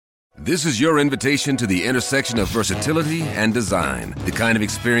This is your invitation to the intersection of versatility and design. The kind of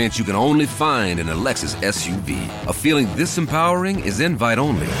experience you can only find in a Lexus SUV. A feeling this empowering is invite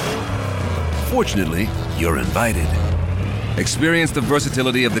only. Fortunately, you're invited. Experience the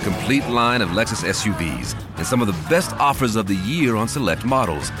versatility of the complete line of Lexus SUVs and some of the best offers of the year on select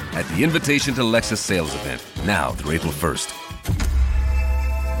models at the Invitation to Lexus sales event, now through April 1st.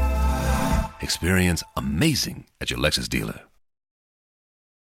 Experience amazing at your Lexus dealer.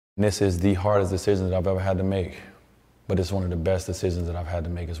 This is the hardest decision that I've ever had to make, but it's one of the best decisions that I've had to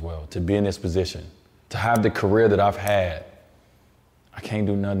make as well. To be in this position, to have the career that I've had, I can't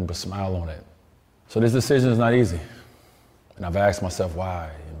do nothing but smile on it. So this decision is not easy. And I've asked myself why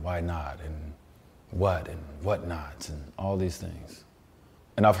and why not and what not and all these things.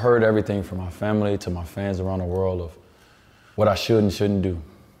 And I've heard everything from my family to my fans around the world of what I should and shouldn't do.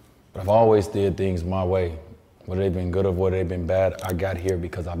 But I've always did things my way. Whether they've been good or whether they've been bad, I got here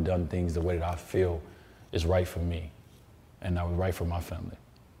because I've done things the way that I feel is right for me and that was right for my family.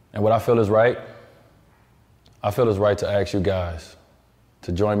 And what I feel is right to ask you guys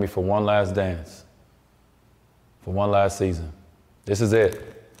to join me for one last dance, for one last season. This is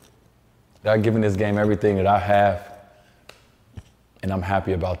it. I've given this game everything that I have, and I'm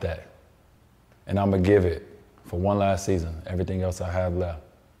happy about that. And I'm gonna give it for one last season, everything else I have left.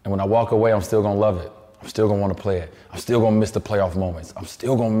 And when I walk away, I'm still gonna love it. I'm still gonna wanna play it. I'm still gonna miss the playoff moments. I'm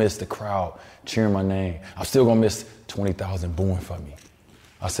still gonna miss the crowd cheering my name. I'm still gonna miss 20,000 booing for me.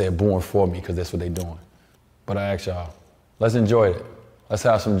 I said booing for me because that's what they're doing. But I ask y'all, let's enjoy it. Let's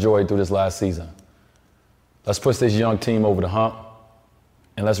have some joy through this last season. Let's push this young team over the hump,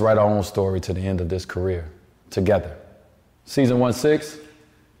 and let's write our own story to the end of this career together. Season 1-6,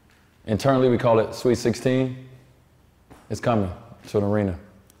 internally we call it Sweet 16. It's coming to an arena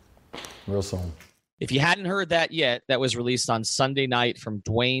real soon. If you hadn't heard that yet, that was released on Sunday night from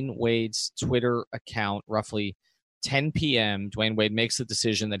Dwyane Wade's Twitter account, roughly 10 p.m. Dwyane Wade makes the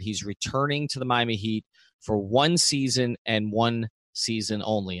decision that he's returning to the Miami Heat for one season and one season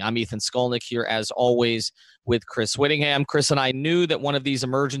only. I'm Ethan Skolnick here, as always, with Chris Whittingham. Chris and I knew that one of these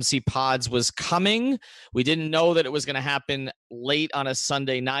emergency pods was coming. We didn't know that it was going to happen late on a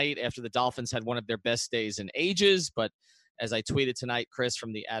Sunday night after the Dolphins had one of their best days in ages, but as I tweeted tonight, Chris,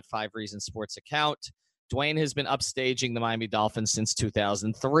 from the @5Reasons Sports account, Dwyane has been upstaging the Miami Dolphins since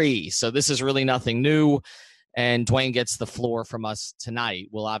 2003. So this is really nothing new. And Dwyane gets the floor from us tonight.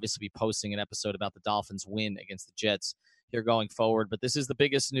 We'll obviously be posting an episode about the Dolphins' win against the Jets here going forward. But this is the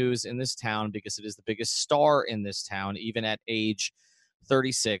biggest news in this town because it is the biggest star in this town, even at age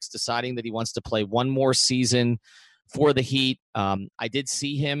 36, deciding that he wants to play one more season for the Heat. I did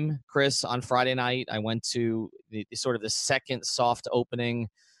see him, Chris, on Friday night. I went to the second soft opening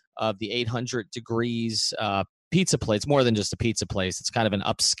of the 800 Degrees pizza place. It's more than just a pizza place. It's kind of an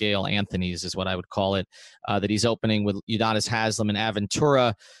upscale Anthony's is what I would call it, that he's opening with Udonis Haslem and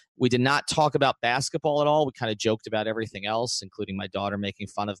Aventura. We did not talk about basketball at all. We kind of joked about everything else, including my daughter making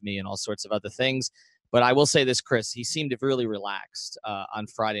fun of me and all sorts of other things. But I will say this, Chris, he seemed really relaxed on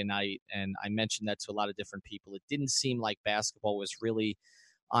Friday night, and I mentioned that to a lot of different people. It didn't seem like basketball was really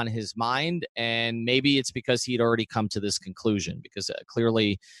on his mind, and maybe it's because he'd already come to this conclusion, because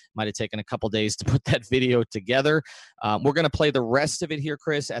clearly might have taken a couple days to put that video together. We're going to play the rest of it here,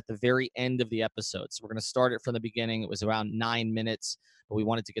 Chris, at the very end of the episode. So we're going to start it from the beginning. It was around 9 minutes, but we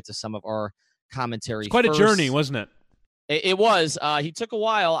wanted to get to some of our commentary. It's quite first. A journey, wasn't it? It was. He took a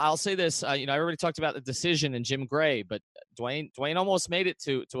while. I'll say this. Everybody talked about the decision and Jim Gray, but Dwyane almost made it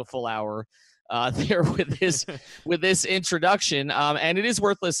to a full hour there with this introduction, and it is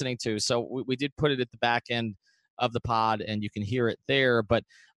worth listening to. So we did put it at the back end of the pod, and you can hear it there. But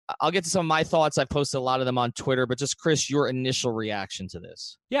I'll get to some of my thoughts. I posted a lot of them on Twitter, but just, Chris, your initial reaction to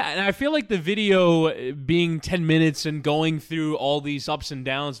this. Yeah, and I feel like the video being 10 minutes and going through all these ups and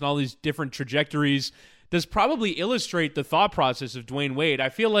downs and all these different trajectories does probably illustrate the thought process of Dwyane Wade. I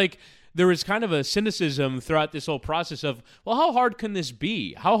feel like there is kind of a cynicism throughout this whole process of, well, how hard can this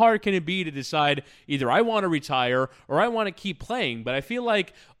be? How hard can it be to decide either I want to retire or I want to keep playing? But I feel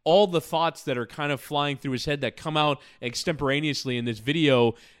like all the thoughts that are kind of flying through his head that come out extemporaneously in this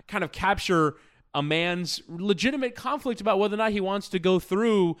video kind of capture a man's legitimate conflict about whether or not he wants to go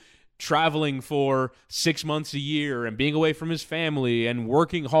through traveling for 6 months a year and being away from his family and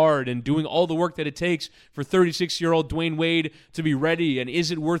working hard and doing all the work that it takes for 36-year-old Dwyane Wade to be ready. And is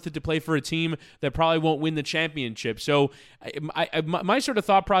it worth it to play for a team that probably won't win the championship? So my sort of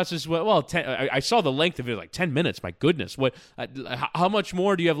thought process was, I saw the length of it, like 10 minutes. My goodness. How much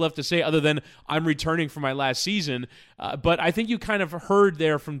more do you have left to say other than I'm returning for my last season? But I think you kind of heard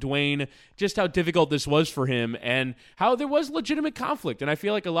there from Dwyane just how difficult this was for him and how there was legitimate conflict. And I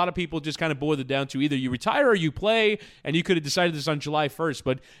feel like a lot of people people just kind of boiled it down to either you retire or you play, and you could have decided this on July 1st.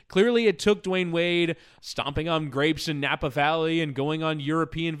 But clearly it took Dwyane Wade stomping on grapes in Napa Valley and going on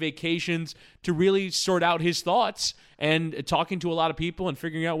European vacations to really sort out his thoughts and talking to a lot of people and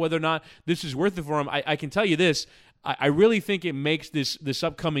figuring out whether or not this is worth it for him. I can tell you this. I really think it makes this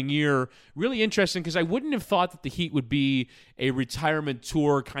upcoming year really interesting because I wouldn't have thought that the Heat would be a retirement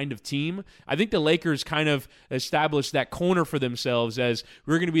tour kind of team. I think the Lakers kind of established that corner for themselves as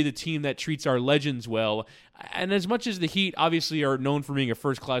we're going to be the team that treats our legends well. And as much as the Heat obviously are known for being a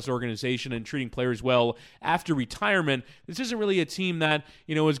first-class organization and treating players well after retirement, this isn't really a team that,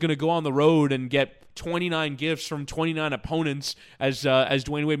 is going to go on the road and get 29 gifts from 29 opponents as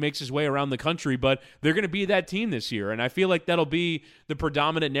Dwyane Wade makes his way around the country, but they're going to be that team this year. And I feel like that'll be the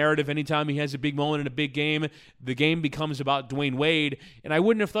predominant narrative anytime he has a big moment in a big game. The game becomes about Dwyane Wade, and I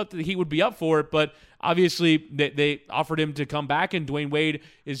wouldn't have thought that he would be up for it, but obviously they offered him to come back, and Dwyane Wade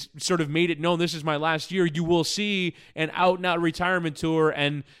is sort of made it known this is my last year. You will see an out-and-out retirement tour,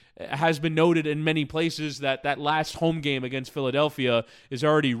 and has been noted in many places that last home game against Philadelphia is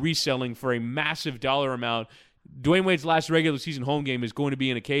already reselling for a massive dollar amount. Dwyane Wade's last regular season home game is going to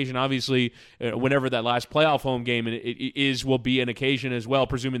be an occasion. Obviously, whenever that last playoff home game will be an occasion as well,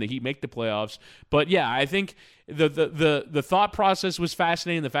 presuming the Heat make the playoffs. But yeah, I think the thought process was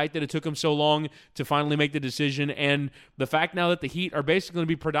fascinating. The fact that it took him so long to finally make the decision, and the fact now that the Heat are basically going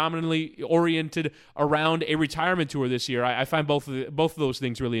to be predominantly oriented around a retirement tour this year. I find both of those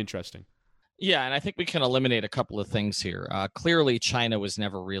things really interesting. Yeah, and I think we can eliminate a couple of things here. Clearly, China was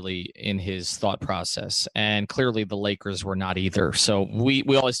never really in his thought process, and clearly the Lakers were not either. So we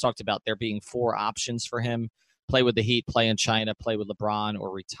always talked about there being 4 options for him: play with the Heat, play in China, play with LeBron,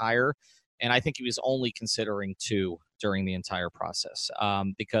 or retire. And I think he was only considering 2 during the entire process,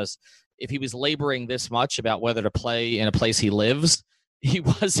 because if he was laboring this much about whether to play in a place he lives, he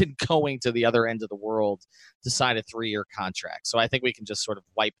wasn't going to the other end of the world to sign a 3-year contract. So I think we can just sort of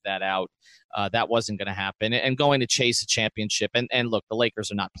wipe that out. That wasn't going to happen. And going to chase a championship. And look, the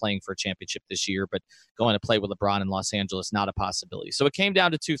Lakers are not playing for a championship this year, but going to play with LeBron in Los Angeles, not a possibility. So it came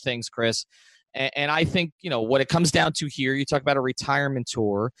down to 2 things, Chris. And I think, what it comes down to here, you talk about a retirement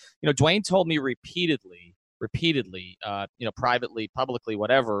tour. Dwyane told me repeatedly, privately, publicly,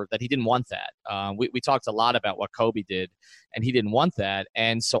 whatever, that he didn't want that. We talked a lot about what Kobe did, and he didn't want that.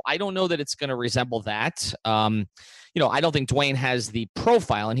 And so I don't know that it's going to resemble that. I don't think Dwyane has the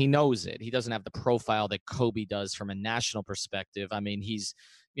profile, and he knows it. He doesn't have the profile that Kobe does from a national perspective. I mean, he's,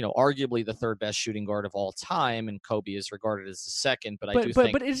 arguably the 3rd best shooting guard of all time, and Kobe is regarded as the 2nd.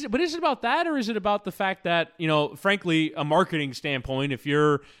 But is it about that, or is it about the fact that, frankly, a marketing standpoint, if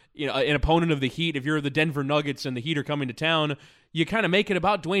you're an opponent of the Heat, if you're the Denver Nuggets and the Heat are coming to town, you kind of make it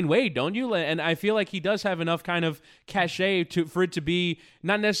about Dwyane Wade, don't you? And I feel like he does have enough kind of cachet for it to be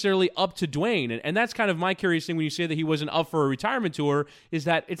not necessarily up to Dwyane. And that's kind of my curious thing when you say that he wasn't up for a retirement tour, is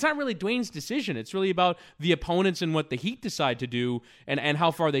that it's not really Dwayne's decision. It's really about the opponents and what the Heat decide to do and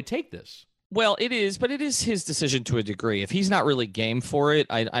how far they take this. Well, it is, but it is his decision to a degree. If he's not really game for it,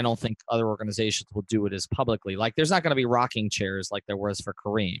 I don't think other organizations will do it as publicly. Like, there's not going to be rocking chairs like there was for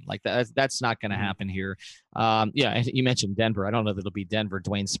Kareem. Like, that's not going to happen here. Yeah, you mentioned Denver. I don't know that it'll be Denver.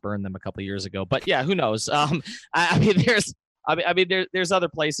 Dwyane spurned them a couple of years ago, but yeah, who knows? There's other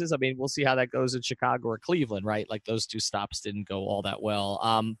places. I mean, we'll see how that goes in Chicago or Cleveland, right? Like, those 2 stops didn't go all that well.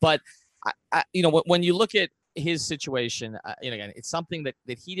 But when you look at his situation, again, it's something that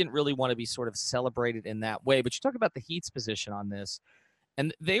he didn't really want to be sort of celebrated in that way. But you talk about the Heat's position on this,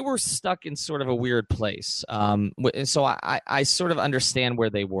 and they were stuck in sort of a weird place. And so I sort of understand where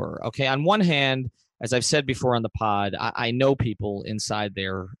they were. Okay, on one hand, as I've said before on the pod, I know people inside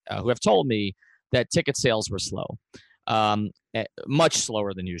there who have told me that ticket sales were slow, much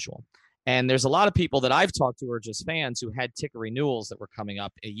slower than usual. And there's a lot of people that I've talked to who are just fans who had ticket renewals that were coming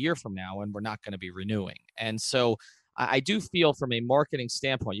up a year from now and we're not going to be renewing. And so I do feel from a marketing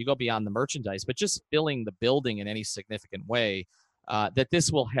standpoint, you go beyond the merchandise, but just filling the building in any significant way, that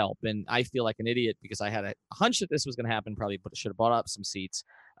this will help. And I feel like an idiot because I had a hunch that this was going to happen, probably should have bought up some seats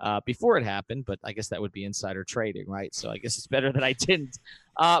before it happened, but I guess that would be insider trading, right? So I guess it's better that I didn't.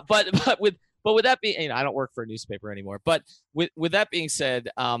 But with that being, I don't work for a newspaper anymore, but with that being said,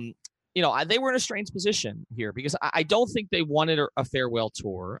 they were in a strange position here because I don't think they wanted a farewell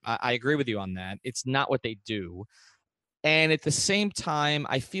tour. I agree with you on that. It's not what they do. And at the same time,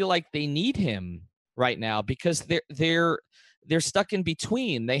 I feel like they need him right now because they're stuck in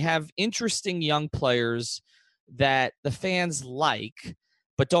between. They have interesting young players that the fans like,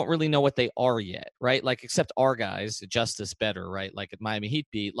 but don't really know what they are yet, right? Like, except our guys, Justice Better, right? Like at Miami Heat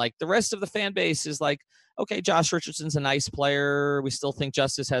beat, like the rest of the fan base is like, okay, Josh Richardson's a nice player. We still think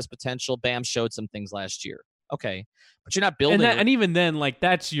Justice has potential. Bam showed some things last year. Okay, but you're not building. And even then, like,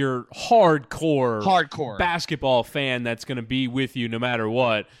 that's your hardcore basketball fan that's going to be with you no matter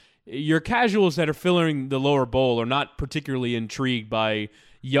what. Your casuals that are filling the lower bowl are not particularly intrigued by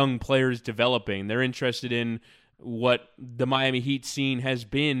young players developing. They're interested in what the Miami Heat scene has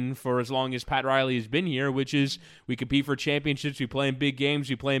been for as long as Pat Riley has been here, which is we compete for championships, we play in big games,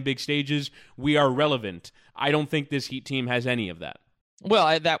 we play in big stages, we are relevant. I don't think this Heat team has any of that.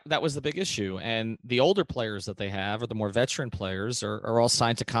 Well, that was the big issue. And the older players that they have, or the more veteran players, are all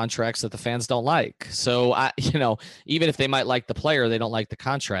signed to contracts that the fans don't like. So, even if they might like the player, they don't like the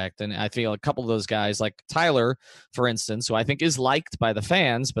contract. And I feel a couple of those guys, like Tyler, for instance, who I think is liked by the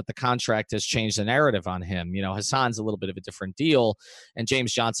fans, but the contract has changed the narrative on him. Hassan's a little bit of a different deal. And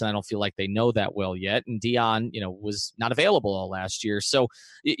James Johnson, I don't feel like they know that well yet. And Dwyane, was not available all last year. So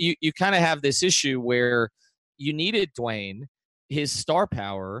you kind of have this issue where you needed Dwyane, his star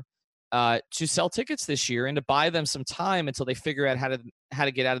power, to sell tickets this year and to buy them some time until they figure out how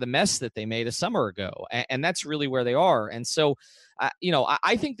to get out of the mess that they made a summer ago. And that's really where they are. And so,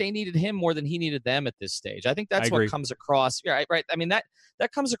 I think they needed him more than he needed them at this stage. I think that's what comes across. Yeah, right. I mean, that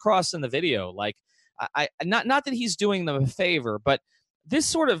comes across in the video. Like, I not that he's doing them a favor, but this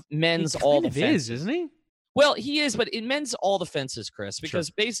sort of mends all the fences, isn't he? Well, he is, but it mends all the fences, Chris, because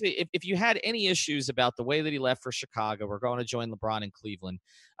basically if you had any issues about the way that he left for Chicago, we're going to join LeBron in Cleveland.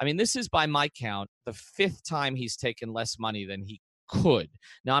 I mean, this is, by my count, the 5th time he's taken less money than he could.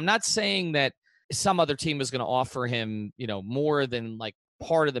 Now, I'm not saying that some other team was going to offer him, more than like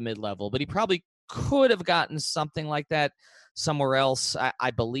part of the mid-level, but he probably could have gotten something like that somewhere else,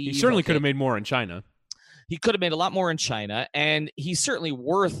 I believe. He certainly could have made more in China. He could have made a lot more in China, and he's certainly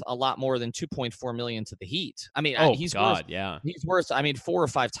worth a lot more than $2.4 million to the Heat. I mean, he's worth 4 or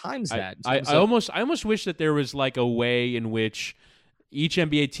 5 times that. I almost wish that there was like a way in which each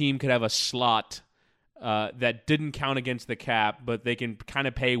NBA team could have a slot that didn't count against the cap, but they can kind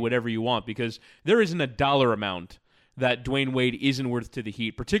of pay whatever you want, because there isn't a dollar amount that Dwyane Wade isn't worth to the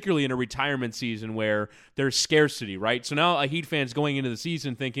Heat, particularly in a retirement season where there's scarcity, right? So now a Heat fan's going into the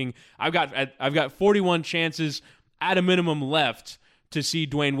season thinking, I've got 41 chances at a minimum left to see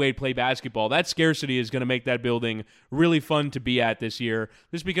Dwyane Wade play basketball. That scarcity is going to make that building really fun to be at this year,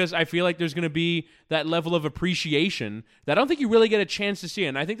 just because I feel like there's going to be that level of appreciation that I don't think you really get a chance to see.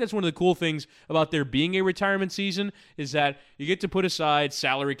 And I think that's one of the cool things about there being a retirement season is that you get to put aside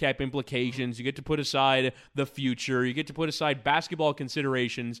salary cap implications, you get to put aside the future, you get to put aside basketball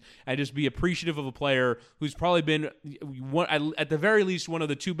considerations, and just be appreciative of a player who's probably been, at the very least, one of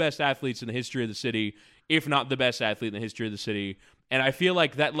the 2 best athletes in the history of the city, if not the best athlete in the history of the city. And I feel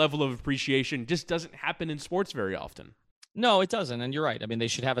like that level of appreciation just doesn't happen in sports very often. No, it doesn't. And you're right. I mean, they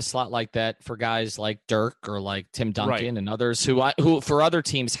should have a slot like that for guys like Dirk or like Tim Duncan and others who for other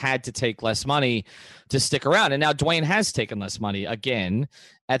teams had to take less money to stick around. And now Dwyane has taken less money again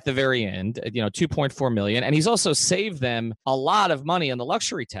at the very end, $2.4 million. And he's also saved them a lot of money on the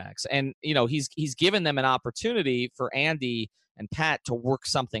luxury tax. And, he's given them an opportunity for Andy and Pat to work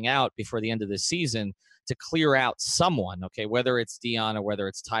something out before the end of this season to clear out someone, okay, whether it's Dwyane or whether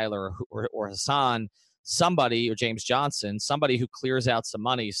it's Tyler or Hassan, somebody, or James Johnson, somebody who clears out some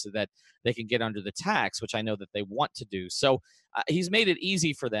money so that they can get under the tax, which I know that they want to do. So he's made it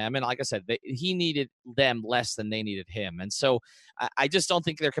easy for them. And like I said, he needed them less than they needed him. And so I just don't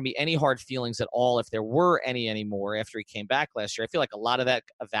think there can be any hard feelings at all, if there were any anymore after he came back last year. I feel like a lot of that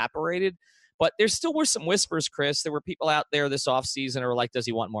evaporated. But there still were some whispers, Chris. There were people out there this offseason who were like, does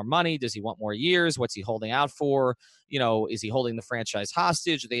he want more money? Does he want more years? What's he holding out for? Is he holding the franchise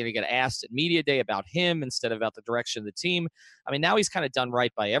hostage? Are they going to get asked at media day about him instead of about the direction of the team? I mean, now he's kind of done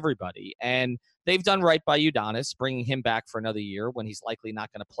right by everybody. And they've done right by Udonis, bringing him back for another year when he's likely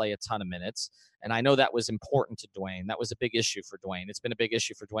not going to play a ton of minutes. And I know that was important to Dwyane. That was a big issue for Dwyane. It's been a big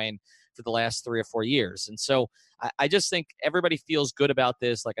issue for Dwyane for the last 3 or 4 years. And so I just think everybody feels good about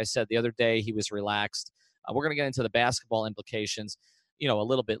this. Like I said, the other day he was relaxed. We're going to get into the basketball implications, a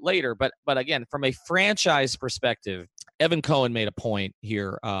little bit later. But again, from a franchise perspective, Evan Cohen made a point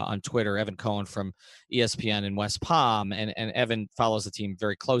here on Twitter. Evan Cohen from ESPN in West Palm, and Evan follows the team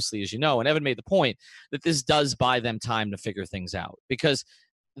very closely, as you know. And Evan made the point that this does buy them time to figure things out, because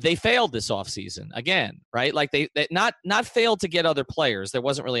they failed this offseason again, right? Like they not failed to get other players. There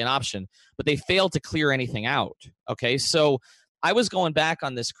wasn't really an option, but they failed to clear anything out. Okay, so I was going back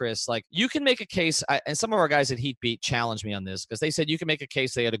on this, Chris. Like, you can make a case, and some of our guys at Heat Beat challenged me on this, because they said you can make a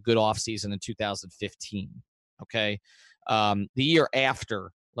case they had a good offseason in 2015. Okay, the year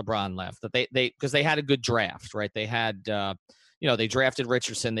after LeBron left, that they because they had a good draft, right? They had they drafted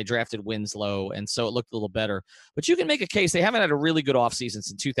Richardson, they drafted Winslow, and so it looked a little better. But you can make a case they haven't had a really good offseason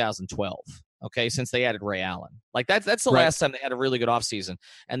since 2012. Okay, since they added Ray Allen. Like that's the last time they had a really good offseason.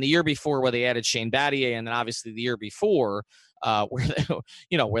 And the year before, where they added Shane Battier, and then obviously the year before, where they got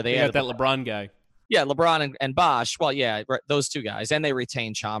added that LeBron guy. Yeah, LeBron and Bosch. Well, yeah, those two guys, and they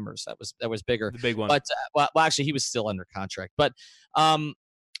retained Chalmers. That was bigger, the big one. But well, actually, he was still under contract. But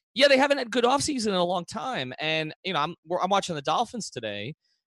yeah, they haven't had good offseason in a long time. And I'm watching the Dolphins today.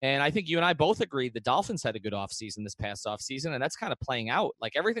 And I think you and I both agreed the Dolphins had a good offseason this past offseason, and that's kind of playing out.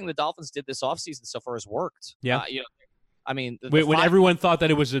 Like everything the Dolphins did this offseason so far has worked. Yeah. I mean, when everyone thought that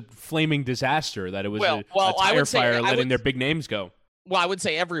it was a flaming disaster, that it was a tire fire letting their big names go. Well, I would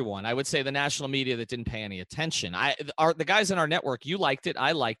say everyone. I would say the national media that didn't pay any attention. The guys in our network, you liked it.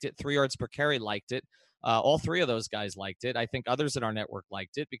 I liked it. 3 yards per carry liked it. All 3 of those guys liked it. I think others in our network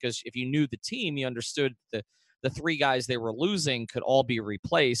liked it because if you knew the team, you understood the 3 guys they were losing could all be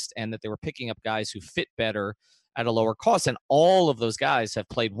replaced and that they were picking up guys who fit better at a lower cost. And all of those guys have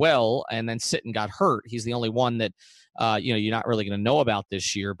played well, and then Sitton got hurt. He's the only one that, you're not really going to know about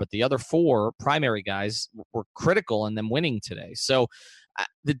this year, but the other 4 primary guys were critical in them winning today. So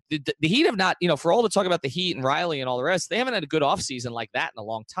the Heat have not, for all the talk about the Heat and Riley and all the rest, they haven't had a good offseason like that in a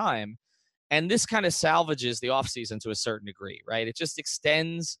long time. And this kind of salvages the offseason to a certain degree, right? It just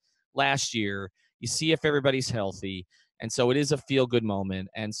extends last year. You see if everybody's healthy. And so it is a feel-good moment.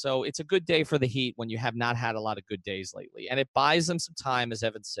 And so it's a good day for the Heat when you have not had a lot of good days lately. And it buys them some time, as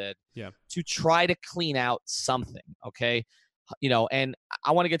Evan said, to try to clean out something, okay? And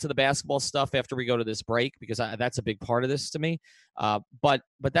I want to get to the basketball stuff after we go to this break because that's a big part of this to me. But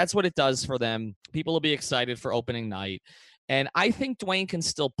that's what it does for them. People will be excited for opening night. And I think Dwyane can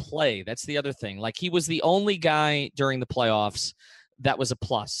still play. That's the other thing. Like, he was the only guy during the playoffs that was a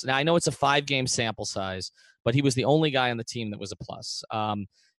plus. Now, I know it's a 5-game sample size, but he was the only guy on the team that was a plus.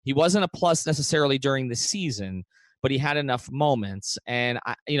 He wasn't a plus necessarily during the season, but he had enough moments. And,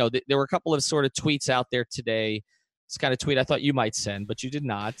 there were a couple of sort of tweets out there today. It's kind of tweet I thought you might send, but you did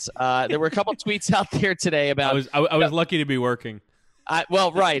not. There were a couple of tweets out there today about – I was lucky to be working.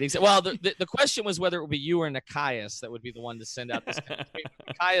 Well, right. Well, the question was whether it would be you or Nikias that would be the one to send out this kind of tweet.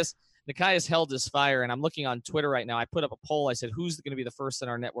 Nikias held his fire, and I'm looking on Twitter right now. I put up a poll. I said, who's going to be the first in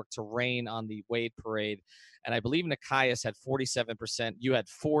our network to rain on the Wade parade? And I believe Nikias had 47%. You had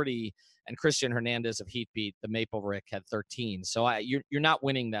 40%, and Christian Hernandez of Heatbeat, the Maple Rick, had 13%. So you're not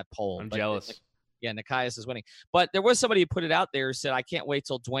winning that poll. I'm jealous. Yeah, Nikias is winning. But there was somebody who put it out there who said, I can't wait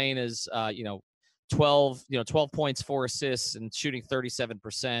till Dwyane is, 12 points, 4 assists, and shooting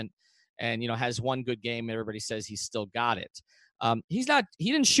 37%, and has one good game. Everybody says he's still got it. He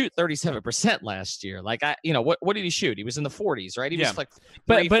didn't shoot 37% last year. Like, what did he shoot? He was in the 40s, right? He was like,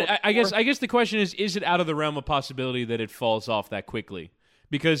 but I guess the question is it out of the realm of possibility that it falls off that quickly?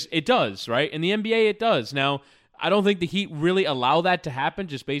 Because it does, right? In the NBA, it does. Now, I don't think the Heat really allow that to happen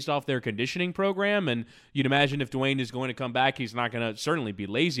just based off their conditioning program. And you'd imagine if Dwyane is going to come back, he's not going to certainly be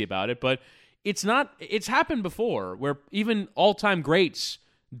lazy about it. But it's happened before where even all-time greats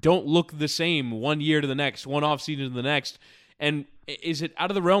don't look the same one year to the next, one offseason to the next. And is it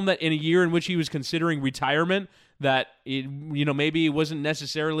out of the realm that in a year in which he was considering retirement that maybe he wasn't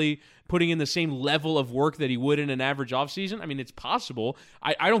necessarily putting in the same level of work that he would in an average offseason? I mean, it's possible.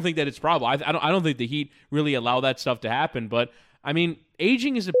 I don't think that it's probable. I don't think the Heat really allow that stuff to happen. But, I mean,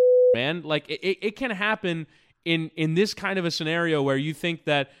 aging is a man. Like, it can happen in this kind of a scenario where you think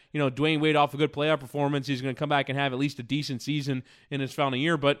that, Dwyane Wade off a good playoff performance, he's going to come back and have at least a decent season in his final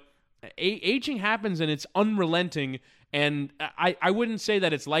year. But aging happens, and it's unrelenting. And I wouldn't say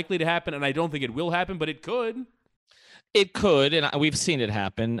that it's likely to happen, and I don't think it will happen, but it could. It could, and we've seen it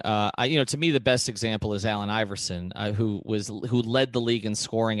happen. To me, the best example is Allen Iverson, who led the league in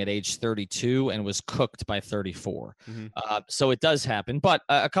scoring at age 32 and was cooked by 34. Mm-hmm. So it does happen. But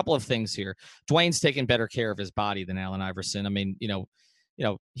a couple of things here: Dwyane's taking better care of his body than Allen Iverson. I mean,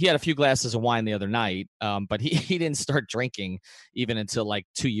 he had a few glasses of wine the other night, but he didn't start drinking even until like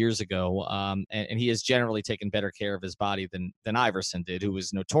 2 years ago. And he has generally taken better care of his body than Iverson did, who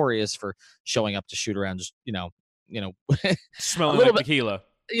was notorious for showing up to shoot around, smelling like tequila.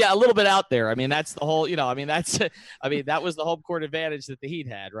 Yeah, a little bit out there. I mean, that's the whole, that was the home court advantage that the Heat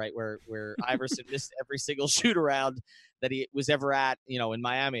had, right? Where Iverson missed every single shoot around that he was ever at, in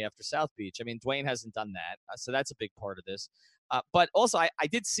Miami after South Beach. I mean, Dwyane hasn't done that. So that's a big part of this. But also, I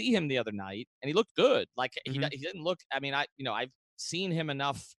did see him the other night, and he looked good. Like, he didn't look. I mean, I've seen him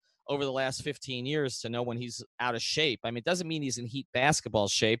enough over the last 15 years to know when he's out of shape. I mean, it doesn't mean he's in Heat basketball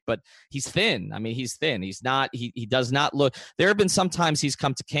shape, but he's thin. I mean, he's thin. He's not, he does not look, there have been some times he's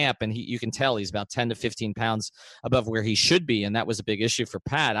come to camp and you can tell he's about 10 to 15 pounds above where he should be. And that was a big issue for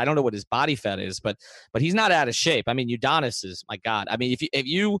Pat. I don't know what his body fat is, but he's not out of shape. I mean, Udonis is, my God. I mean, if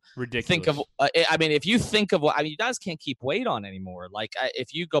you ridiculous. Think of, if you think of what, I mean, Udonis can't keep weight on anymore. Like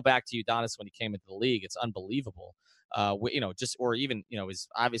if you go back to Udonis when he came into the league, it's unbelievable. Or even, is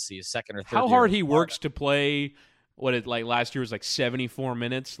obviously his second or third. How hard he works to play. Last year was like 74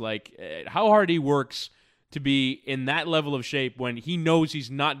 minutes. Like how hard he works to be in that level of shape when he knows he's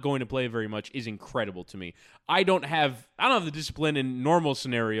not going to play very much is incredible to me. I don't have the discipline in normal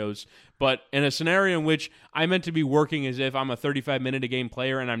scenarios, but in a scenario in which I'm meant to be working as if I'm a 35-minute a game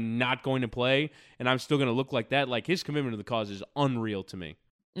player and I'm not going to play and I'm still going to look like that, like his commitment to the cause is unreal to me.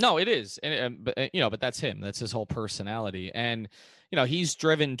 No, it is, but that's him. That's his whole personality, and he's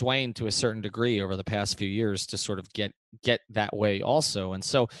driven Dwyane to a certain degree over the past few years to sort of get that way also. And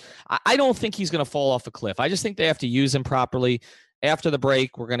so, I don't think he's going to fall off a cliff. I just think they have to use him properly. After the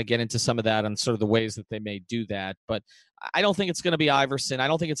break, we're going to get into some of that and sort of the ways that they may do that. But I don't think it's going to be Iverson. I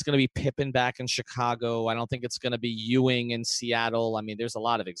don't think it's going to be Pippen back in Chicago. I don't think it's going to be Ewing in Seattle. I mean, there's a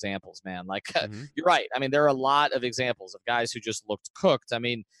lot of examples, man. Like, You're right. I mean, there are a lot of examples of guys who just looked cooked. I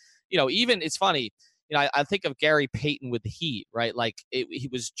mean, even it's funny. I think of Gary Payton with the Heat, right? Like, he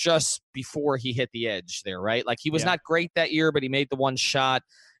was just before he hit the edge there, right? Like, he was not great that year, but he made the one shot.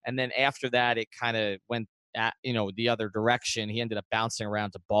 And then after that, it kind of went the other direction. He ended up bouncing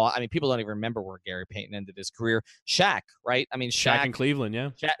around to ball. I mean, people don't even remember where Gary Payton ended his career. Shaq, right? I mean, Shaq in Cleveland, yeah.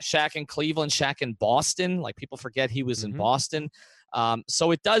 Shaq in Cleveland, Shaq in Boston. Like, people forget he was in Boston.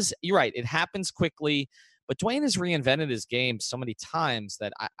 So it does, you're right, it happens quickly. But Dwyane has reinvented his game so many times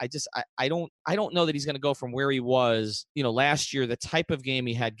that I don't know that he's going to go from where he was, last year, the type of game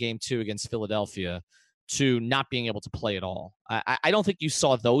he had game 2 against Philadelphia, to not being able to play at all. I don't think you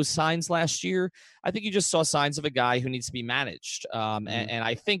saw those signs last year. I think you just saw signs of a guy who needs to be managed. And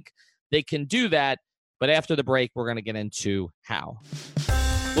I think they can do that. But after the break, we're going to get into how.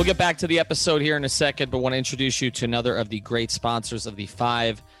 We'll get back to the episode here in a second, but want to introduce you to another of the great sponsors of the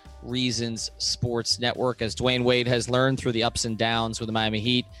 5 Reasons Sports Network. As Dwyane Wade has learned through the ups and downs with the Miami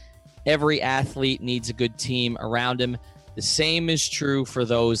Heat, every athlete needs a good team around him. The same is true for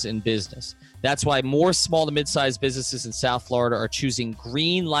those in business. That's why more small to mid-sized businesses in South Florida are choosing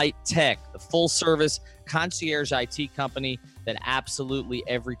Greenlight Tech, the full-service concierge IT company that absolutely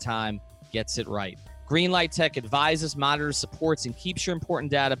every time gets it right. Greenlight Tech advises, monitors, supports, and keeps your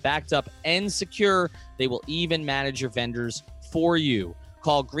important data backed up and secure. They will even manage your vendors for you.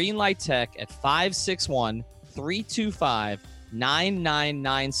 Call Greenlight Tech at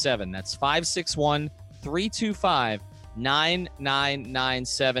 561-325-9997. That's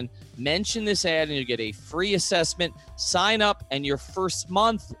 561-325-9997. Mention this ad and you get a free assessment. Sign up and your first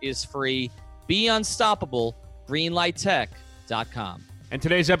month is free. Be unstoppable. Greenlighttech.com. And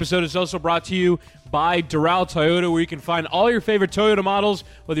today's episode is also brought to you by Doral Toyota, where you can find all your favorite Toyota models,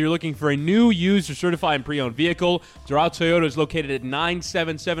 whether you're looking for a new, used, or certified and pre-owned vehicle. Doral Toyota is located at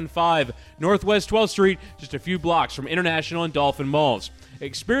 9775 Northwest 12th Street, just a few blocks from International and Dolphin Malls.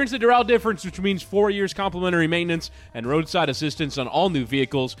 Experience the Doral difference, which means 4 years complimentary maintenance and roadside assistance on all new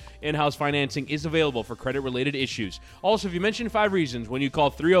vehicles. In-house financing is available for credit-related issues. Also, if you mention 5 Reasons when you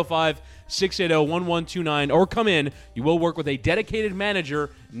call 305-680-1129 or come in, you will work with a dedicated manager,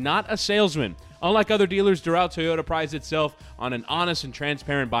 not a salesman. Unlike other dealers, Doral Toyota prides itself on an honest and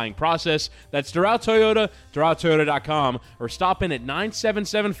transparent buying process. That's Doral Toyota, DoralToyota.com, or stop in at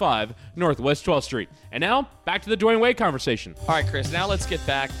 9775 Northwest 12th Street. And now, back to the Dwyane Wade conversation. All right, Chris, now let's get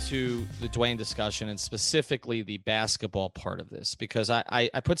back to the Dwyane discussion and specifically the basketball part of this, because I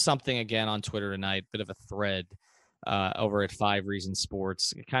put something again on Twitter tonight, bit of a thread over at 5 Reasons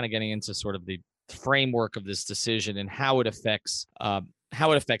Sports, kind of getting into sort of the framework of this decision and how it affects the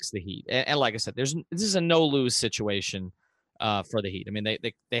Heat. And like I said, this is a no-lose situation for the Heat. I mean,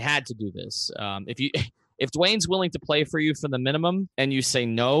 they had to do this. If Dwyane's willing to play for you for the minimum and you say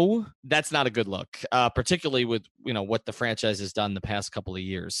no, that's not a good look, particularly with what the franchise has done the past couple of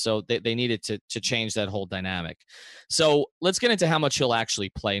years. So they needed to change that whole dynamic. So let's get into how much he'll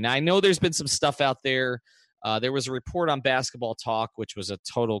actually play. Now, I know there's been some stuff out there. There was a report on Basketball Talk, which was a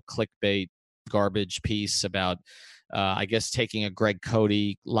total clickbait garbage piece about I guess taking a Greg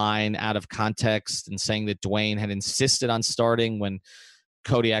Cody line out of context and saying that Dwyane had insisted on starting when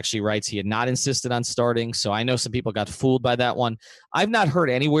Cody actually writes he had not insisted on starting. So I know some people got fooled by that one. I've not heard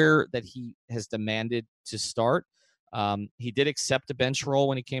anywhere that he has demanded to start. He did accept a bench role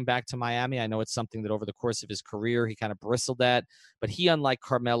when he came back to Miami. I know it's something that over the course of his career he kind of bristled at, but he, unlike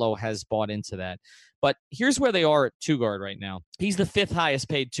Carmelo, has bought into that. But here's where they are at two guard right now. He's the 5th highest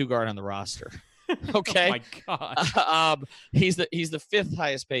paid two guard on the roster. Okay. Oh my God. He's the 5th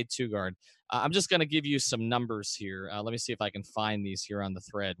highest paid two guard. I'm just going to give you some numbers here. Let me see if I can find these here on the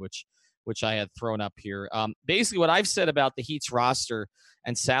thread, which I had thrown up here. Basically, what I've said about the Heat's roster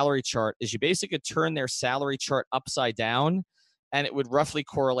and salary chart is you basically could turn their salary chart upside down, and it would roughly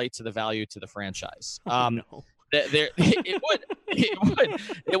correlate to the value to the franchise. No. It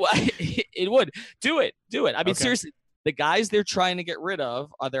would. Do it. I mean, seriously, the guys they're trying to get rid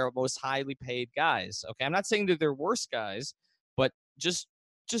of are their most highly paid guys. Okay, I'm not saying that they're worse guys, but just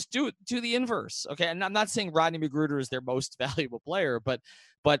do the inverse. Okay, and I'm not saying Rodney McGruder is their most valuable player, but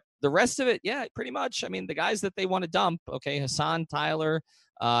the rest of it, yeah, pretty much. I mean, the guys that they want to dump, okay, Hassan, Tyler,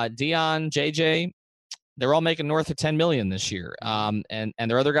 Dwyane, JJ, they're all making north of $10 million this year. And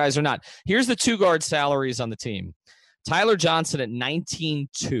their other guys are not. Here's the two guard salaries on the team. Tyler Johnson at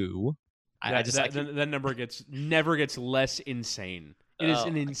 19.2. That number never gets less insane. It is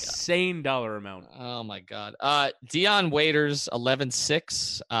an insane dollar amount. Oh my God. Dion Waiters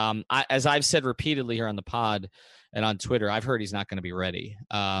 11.6. As I've said repeatedly here on the pod and on Twitter, I've heard he's not going to be ready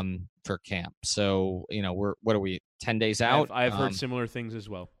for camp. So what are we 10 days out? I've heard similar things as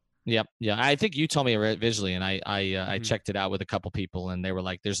well. Yep. Yeah. I think you told me visually, and I checked it out with a couple people, and they were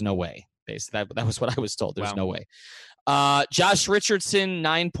like, "There's no way." That was what I was told. There's no way. Josh Richardson,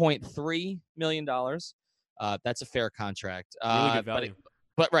 $9.3 million. That's a fair contract. Really good value.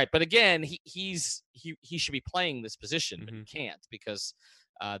 But again, he should be playing this position, but he can't because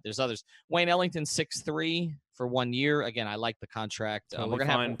there's others. Wayne Ellington, 6'3" for 1 year. Again, I like the contract. We're gonna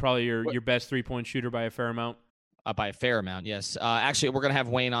have probably your best 3-point shooter by a fair amount. By a fair amount, yes. Actually, we're gonna have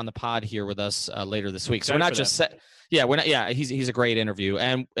Wayne on the pod here with us later this week. So we're not just he's a great interview,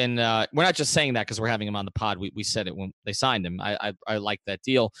 and we're not just saying that because we're having him on the pod. We said it when they signed him. I like that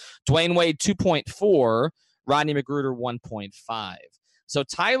deal. Dwyane Wade 2.4, Rodney McGruder 1.5. So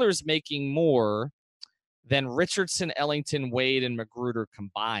Tyler's making more than Richardson, Ellington, Wade, and McGruder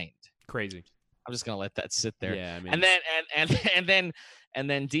combined. Crazy. I'm just gonna let that sit there. Yeah, I mean, and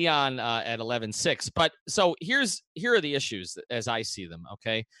then Dion at 11.6. But so here are the issues as I see them.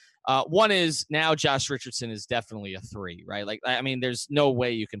 Okay, one is now Josh Richardson is definitely a 3, right? Like, I mean, there's no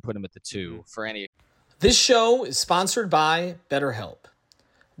way you can put him at the 2 for any. This show is sponsored by BetterHelp.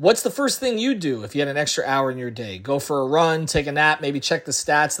 What's the first thing you'd do if you had an extra hour in your day? Go for a run, take a nap, maybe check the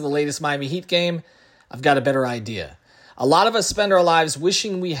stats of the latest Miami Heat game? I've got a better idea. A lot of us spend our lives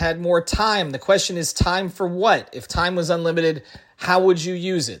wishing we had more time. The question is, time for what? If time was unlimited, how would you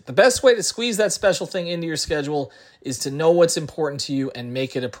use it? The best way to squeeze that special thing into your schedule is to know what's important to you and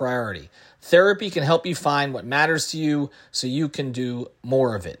make it a priority. Therapy can help you find what matters to you so you can do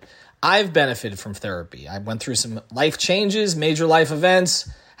more of it. I've benefited from therapy. I went through some life changes, major life events,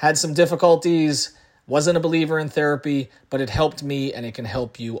 had some difficulties, wasn't a believer in therapy, but it helped me and it can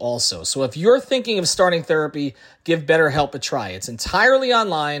help you also. So if you're thinking of starting therapy, give BetterHelp a try. It's entirely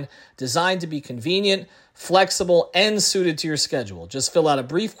online, designed to be convenient, flexible, and suited to your schedule. Just fill out a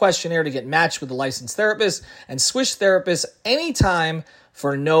brief questionnaire to get matched with a licensed therapist and switch therapists anytime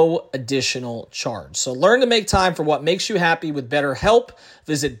for no additional charge. So learn to make time for what makes you happy with BetterHelp.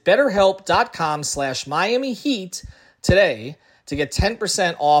 Visit BetterHelp.com/Miami Heat today to get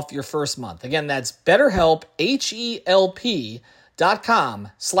 10% off your first month. Again, that's BetterHelp,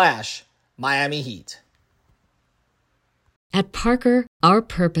 HELP.com/Miami Heat. At Parker, our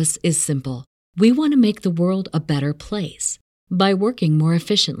purpose is simple. We want to make the world a better place by working more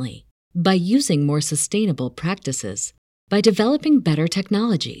efficiently, by using more sustainable practices, by developing better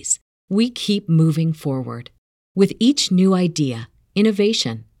technologies. We keep moving forward. With each new idea,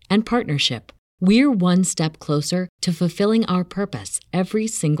 innovation, and partnership, we're one step closer to fulfilling our purpose every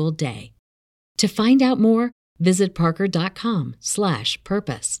single day. To find out more, visit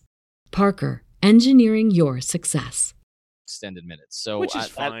parker.com/purpose. Parker, engineering your success. Extended minutes, so which is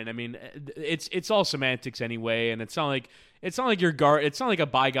fine. I mean, it's all semantics anyway, and it's not like it's not like a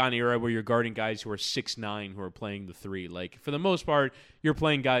bygone era where you're guarding guys who are 6'9" who are playing the 3. Like, for the most part, you're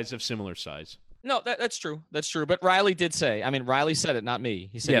playing guys of similar size. No, that's true. That's true. But Riley did say, I mean, Riley said it, not me.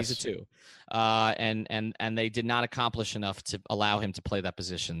 He said he's a 2. And they did not accomplish enough to allow him to play that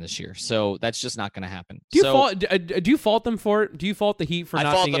position this year. So that's just not going to happen. Do you fault them for it? Do you fault the Heat for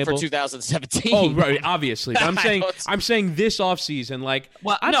not being able? I fault them for 2017. Oh, right, obviously. But I'm saying this offseason, like,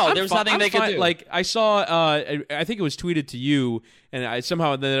 there's nothing they could do. Like, I saw, I think it was tweeted to you. and I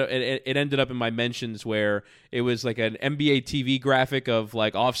somehow it ended up in my mentions where it was like an NBA TV graphic of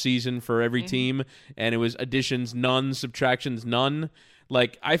like off season for every team, and it was additions none, subtractions none.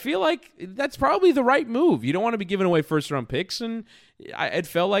 Like, I feel like that's probably the right move. You don't want to be giving away first-round picks, and it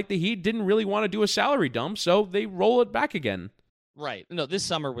felt like the Heat didn't really want to do a salary dump, so they roll it back again. Right. No, this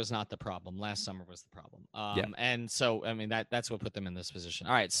summer was not the problem. Last summer was the problem. And so, I mean, that's what put them in this position.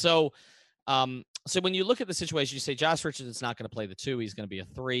 All right. So, so when you look at the situation, you say Josh Richardson's not going to play the 2; he's going to be a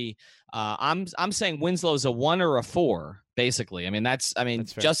 3. I'm saying Winslow's a 1 or a 4, basically. I mean, that's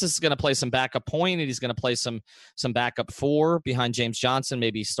Justice is going to play some backup point, and he's going to play some backup 4 behind James Johnson.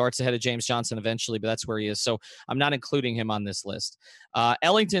 Maybe he starts ahead of James Johnson eventually, but that's where he is. So I'm not including him on this list.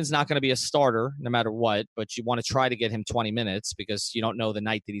 Ellington's not going to be a starter no matter what, but you want to try to get him 20 minutes because you don't know the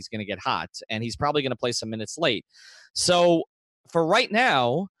night that he's going to get hot, and he's probably going to play some minutes late. So for right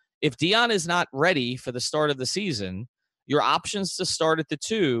now, if Dwyane is not ready for the start of the season, your options to start at the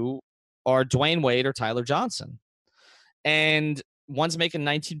 2 are Dwyane Wade or Tyler Johnson. And one's making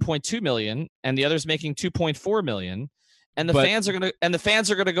 $19.2 million and the other's making $2.4 million. And the fans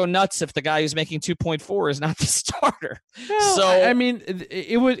are gonna go nuts if the guy who's making 2.4 is not the starter. Well, so I mean,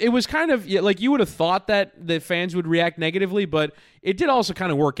 it was kind of like you would have thought that the fans would react negatively, but it did also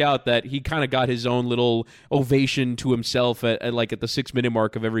kind of work out that he kind of got his own little ovation to himself at the 6-minute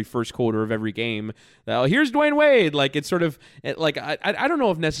mark of every first quarter of every game. Here's Dwyane Wade. Like, it's sort of like I don't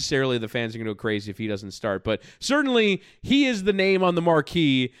know if necessarily the fans are going to go crazy if he doesn't start, but certainly he is the name on the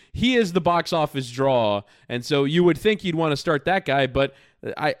marquee. He is the box office draw, and so you would think you'd want to start that guy, but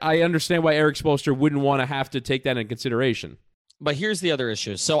I understand why Eric Spoelstra wouldn't want to have to take that into consideration. But here's the other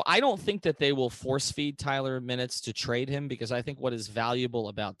issue. So I don't think that they will force feed Tyler minutes to trade him, because I think what is valuable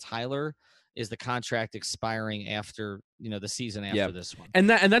about Tyler is the contract expiring after, the season after this one. And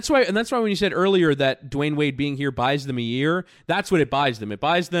that's why when you said earlier that Dwyane Wade being here buys them a year, that's what it buys them. It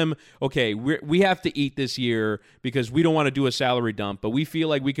buys them, okay, we have to eat this year because we don't want to do a salary dump, but we feel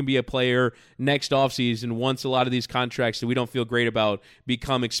like we can be a player next offseason once a lot of these contracts that we don't feel great about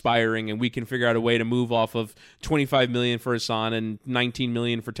become expiring, and we can figure out a way to move off of $25 million for Hassan and $19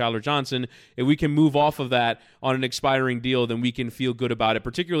 million for Tyler Johnson. If we can move off of that on an expiring deal, then we can feel good about it,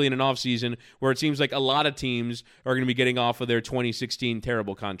 particularly in an offseason where it seems like a lot of teams are going to be getting off of their 2016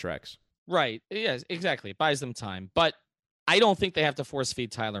 terrible contracts. Right. Yes, exactly. It buys them time. But I don't think they have to force feed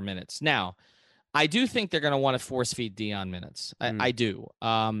Tyler minutes. Now, I do think they're going to want to force feed Dwyane minutes. I do.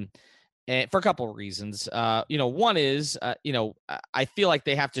 And for a couple of reasons. One is, I feel like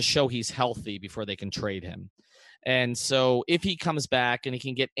they have to show he's healthy before they can trade him. And so if he comes back and he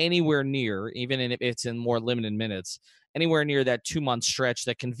can get anywhere near, even if it's in more limited minutes, anywhere near that 2-month stretch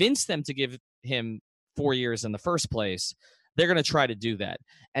that convinced them to give him 4 years in the first place, they're going to try to do that.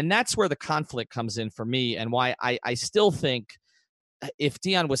 And that's where the conflict comes in for me, and why I still think if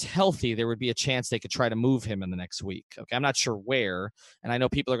Dwyane was healthy, there would be a chance they could try to move him in the next week. Okay, I'm not sure where, and I know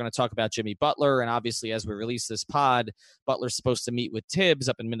people are going to talk about Jimmy Butler, and obviously as we release this pod, Butler's supposed to meet with Tibbs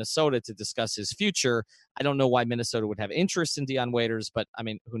up in Minnesota to discuss his future. I don't know why Minnesota would have interest in Dwyane Waiters, but I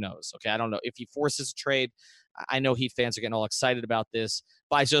mean, who knows? Okay, I don't know. If he forces a trade, I know Heat fans are getting all excited about this,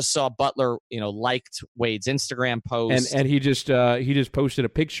 but I just saw Butler, liked Wade's Instagram post, and he just posted a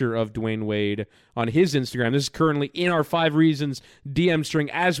picture of Dwyane Wade on his Instagram. This is currently in our 5 Reasons DM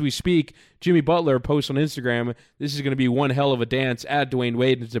string as we speak. Jimmy Butler posts on Instagram, this is going to be one hell of a dance at Dwyane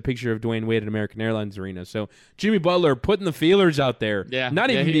Wade. And it's a picture of Dwyane Wade at American Airlines Arena. So Jimmy Butler putting the feelers out there, not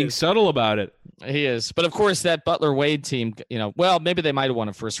even being subtle about it. He is. But of course, that Butler-Wade team, maybe they might have won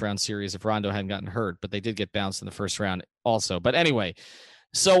a first-round series if Rondo hadn't gotten hurt, but they did get bounced in the first round also. But anyway,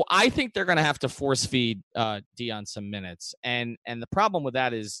 so I think they're going to have to force-feed Dwyane some minutes. And the problem with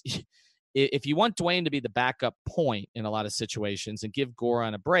that is if you want Dwyane to be the backup point in a lot of situations and give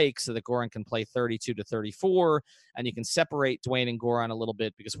Goran a break so that Goran can play 32 to 34, and you can separate Dwyane and Goran a little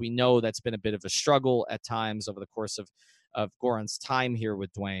bit, because we know that's been a bit of a struggle at times over the course of Goran's time here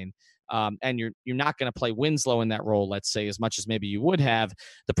with Dwyane. And you're not going to play Winslow in that role, let's say, as much as maybe you would have.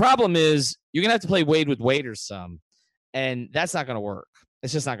 The problem is you're going to have to play Wade with Waiters some, and that's not going to work.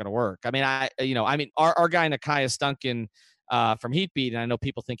 It's just not going to work. I mean, our guy Nekias Duncan from Heatbeat, and I know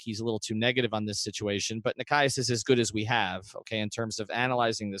people think he's a little too negative on this situation, but Nekias is as good as we have, okay, in terms of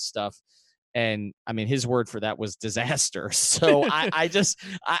analyzing this stuff. And I mean, his word for that was disaster. So I just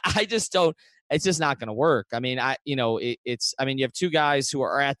don't. It's just not going to work. I mean, you have two guys who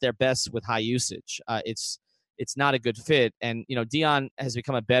are at their best with high usage. It's not a good fit. And Dwyane has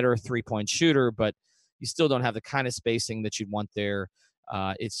become a better 3-point shooter, but you still don't have the kind of spacing that you'd want there.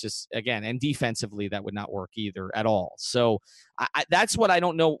 It's just, again, and defensively, that would not work either at all. So that's what I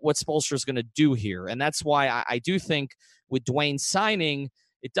don't know what Spoelstra is going to do here. And that's why I do think with Dwyane signing,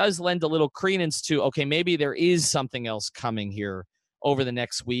 it does lend a little credence to, okay, maybe there is something else coming here over the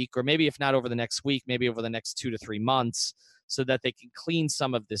next week, or maybe if not over the next week, maybe over the next 2 to 3 months, so that they can clean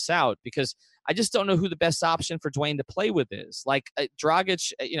some of this out, because I just don't know who the best option for Dwyane to play with is. Like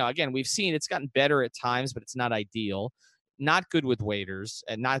Dragic, again, we've seen it's gotten better at times, but it's not ideal. Not good with waiters,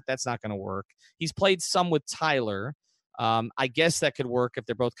 and that's not going to work. He's played some with Tyler. I guess that could work if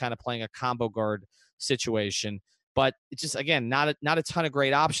they're both kind of playing a combo guard situation. But it's just, again, not a ton of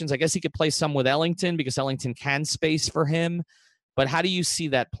great options. I guess he could play some with Ellington because Ellington can space for him. But how do you see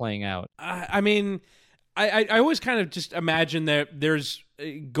that playing out? I mean, I always kind of just imagine that there's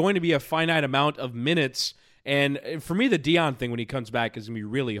going to be a finite amount of minutes. And for me, the Deion thing when he comes back is going to be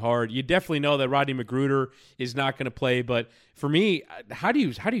really hard. You definitely know that Rodney McGruder is not going to play. But for me, how do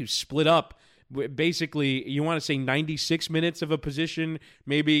you split up? Basically, you want to say 96 minutes of a position.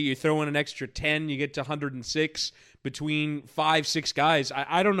 Maybe you throw in an extra 10, you get to 106 between 5-6 guys.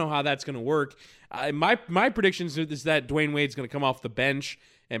 I don't know how that's going to work. My predictions is that Dwyane Wade's going to come off the bench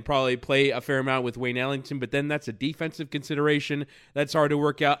and probably play a fair amount with Wayne Ellington, but then that's a defensive consideration. That's hard to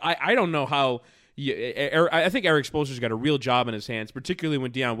work out. I don't know how. I think Eric Spoelstra's got a real job in his hands, particularly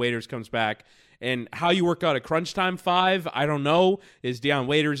when Dion Waiters comes back. And how you work out a crunch time 5, I don't know. Is Dion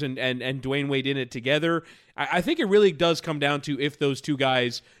Waiters and Dwyane Wade in it together? I think it really does come down to if those two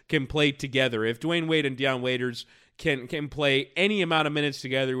guys can play together. If Dwyane Wade and Dion Waiters can play any amount of minutes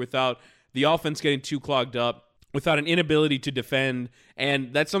together without the offense getting too clogged up, without an inability to defend,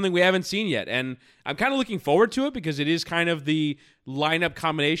 and that's something we haven't seen yet. And I'm kind of looking forward to it because it is kind of the lineup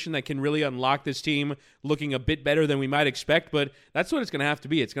combination that can really unlock this team looking a bit better than we might expect, but that's what it's going to have to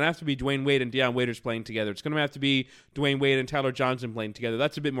be. It's going to have to be Dwyane Wade and Dion Waiters playing together. It's going to have to be Dwyane Wade and Tyler Johnson playing together.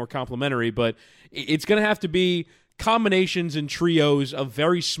 That's a bit more complimentary, but it's going to have to be combinations and trios of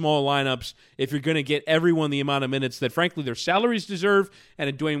very small lineups if you're going to get everyone the amount of minutes that, frankly, their salaries deserve, and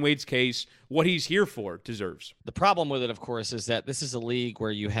in Dwyane Wade's case, what he's here for deserves. The problem with it, of course, is that this is a league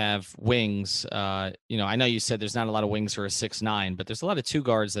where you have wings. I know you said there's not a lot of wings for a 6'9", but there's a lot of 2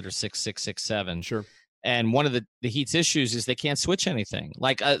 guards that are 6'6", 6'7". Sure. And one of the Heat's issues is they can't switch anything.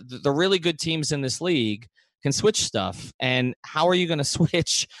 Like the really good teams in this league can switch stuff. And how are you going to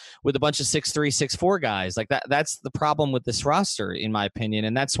switch with a bunch of 6'3", 6'4" guys? Like that's the problem with this roster, in my opinion.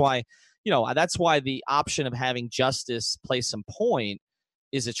 And that's why, the option of having Justice play some point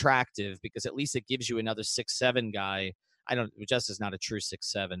is attractive, because at least it gives you another 6'7" guy. Justice is not a true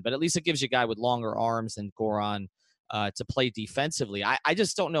 6'7", but at least it gives you a guy with longer arms than Goran to play defensively. I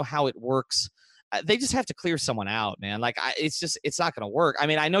just don't know how it works. They just have to clear someone out, man. Like it's not going to work. I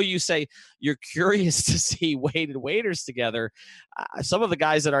mean, I know you say you're curious to see Wade and Waiters together. Some of the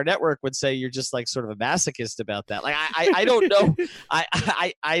guys at our network would say you're just like sort of a masochist about that. Like I don't know.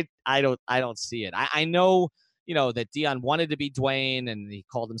 I don't see it. I know, that Deion wanted to be Dwyane, and he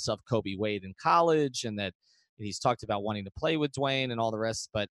called himself Kobe Wade in college, and that he's talked about wanting to play with Dwyane and all the rest.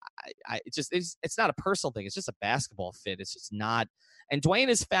 But it's not a personal thing. It's just a basketball fit. It's just not. And Dwyane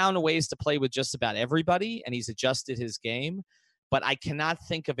has found ways to play with just about everybody, and he's adjusted his game. But I cannot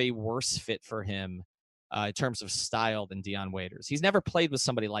think of a worse fit for him in terms of style than Dion Waiters. He's never played with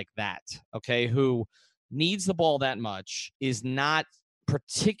somebody like that, okay, who needs the ball that much, is not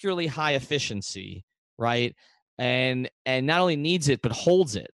particularly high efficiency, right? And not only needs it, but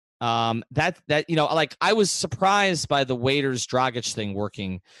holds it. Like I was surprised by the Waiters Dragic thing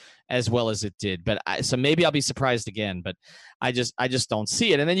working as well as it did, so maybe I'll be surprised again, but I just don't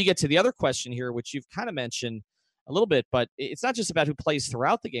see it. And then you get to the other question here, which you've kind of mentioned a little bit, but it's not just about who plays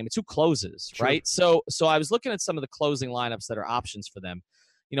throughout the game, it's who closes. Sure. Right? So I was looking at some of the closing lineups that are options for them.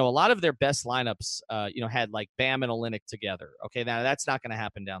 A lot of their best lineups, had like Bam and Olynyk together. Okay, now that's not going to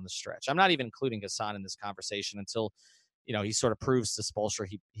happen down the stretch. I'm not even including Hassan in this conversation until, he sort of proves to Spoelstra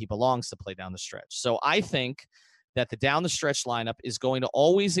he belongs to play down the stretch. So I think that the down the stretch lineup is going to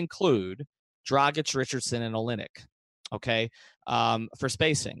always include Dragic, Richardson, and Olynyk, okay, for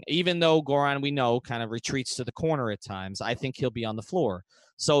spacing. Even though Goran, we know, kind of retreats to the corner at times, I think he'll be on the floor.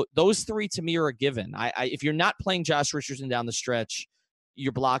 So those 3 to me are a given. If you're not playing Josh Richardson down the stretch,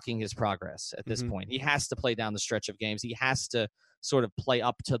 you're blocking his progress at this point. He has to play down the stretch of games. He has to sort of play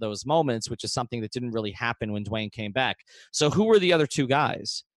up to those moments, which is something that didn't really happen when Dwyane came back. So who are the other 2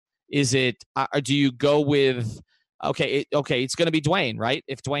 guys? Is it, do you go with, okay, it's going to be Dwyane, right?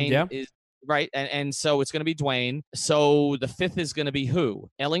 If Dwyane is, right, and so it's going to be Dwyane. So the 5th is going to be who?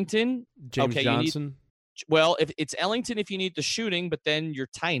 Ellington? James Johnson? Well, if it's Ellington if you need the shooting, but then you're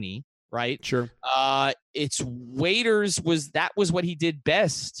tiny, right? Sure. It's Waiters was what he did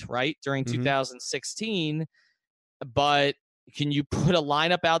best, right, during Mm-hmm. 2016. But can you put a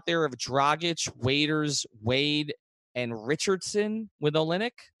lineup out there of Dragic, Waiters, Wade, and Richardson with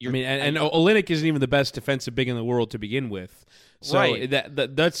Olynyk? And Olynyk isn't even the best defensive big in the world to begin with. So Right.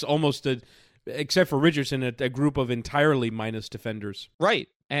 that's almost except for Richardson, a group of entirely minus defenders. Right.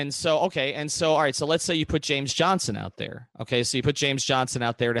 And so, all right, so let's say you put James Johnson out there. Okay, so you put James Johnson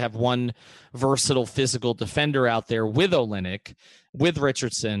out there to have one versatile physical defender out there with Olynyk, with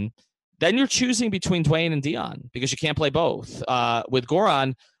Richardson. Then you're choosing between Dwyane and Dion because you can't play both. With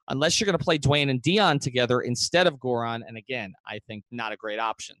Goran, unless you're going to play Dwyane and Dion together instead of Goran, and again, I think not a great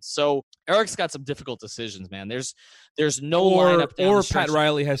option. So Eric's got some difficult decisions, man. There's no lineup down or the stretch. Pat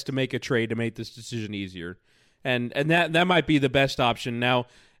Riley has to make a trade to make this decision easier, and that might be the best option. Now,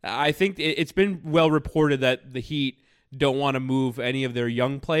 I think it's been well reported that the Heat don't want to move any of their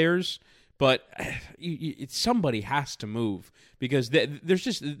young players. But somebody has to move because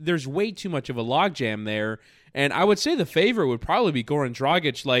there's way too much of a logjam there. And I would say the favorite would probably be Goran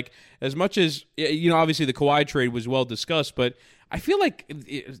Dragic. Like, as much as, obviously the Kawhi trade was well discussed, but I feel like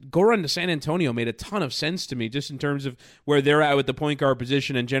Goran to San Antonio made a ton of sense to me just in terms of where they're at with the point guard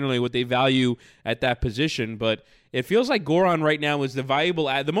position and generally what they value at that position. But it feels like Goran right now is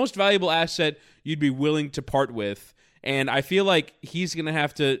the most valuable asset you'd be willing to part with. And I feel like he's going to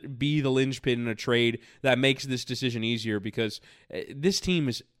have to be the linchpin in a trade that makes this decision easier because this team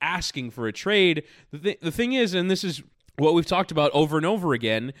is asking for a trade. The thing is, and this is what we've talked about over and over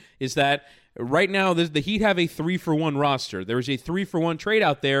again, is that right now the Heat have a 3-for-1 roster. There is a 3-for-1 trade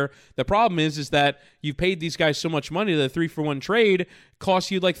out there. The problem is that you've paid these guys so much money that a 3-for-1 trade costs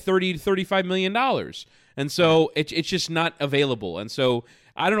you like $30 to $35 million. And so it's just not available. And so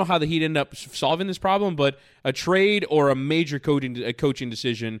I don't know how the Heat end up solving this problem, but a trade or a major coaching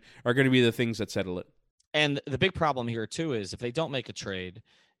decision are going to be the things that settle it. And the big problem here, too, is if they don't make a trade,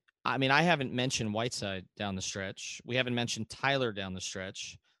 I haven't mentioned Whiteside down the stretch. We haven't mentioned Tyler down the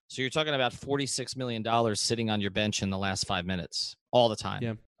stretch. So you're talking about $46 million sitting on your bench in the last 5 minutes all the time.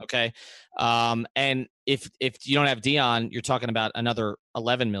 Yeah. Okay. And if you don't have Dion, you're talking about another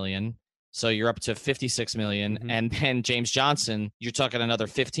 $11 million. So you're up to $56 million. Mm-hmm. And then James Johnson, you're talking another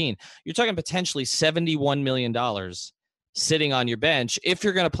 15. You're talking potentially $71 million sitting on your bench if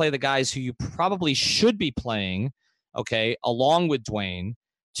you're going to play the guys who you probably should be playing, okay, along with Dwyane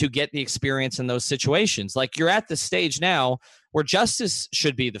to get the experience in those situations. Like you're at the stage now where Justice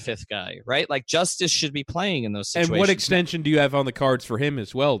should be the fifth guy, right? Like Justice should be playing in those situations. And what extension do you have on the cards for him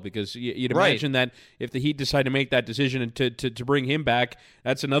as well? Because you'd imagine that if the Heat decide to make that decision and to bring him back,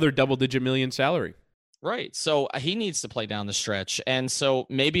 that's another double-digit million salary. Right. So he needs to play down the stretch. And so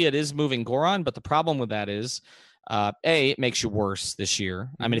maybe it is moving Goran, but the problem with that is, it makes you worse this year.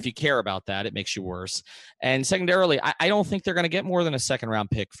 If you care about that, it makes you worse. And secondarily, I don't think they're going to get more than a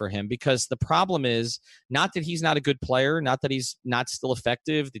second-round pick for him because the problem is not that he's not a good player, not that he's not still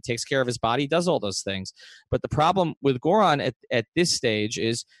effective, he takes care of his body, does all those things. But the problem with Goran at this stage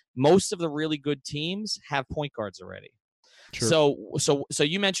is most of the really good teams have point guards already. Sure. So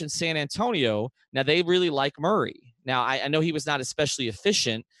you mentioned San Antonio. Now, they really like Murray. Now, I know he was not especially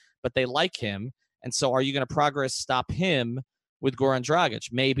efficient, but they like him. And so are you going to progress stop him with Goran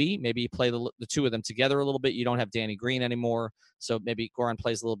Dragic? Maybe you play the two of them together a little bit. You don't have Danny Green anymore. So maybe Goran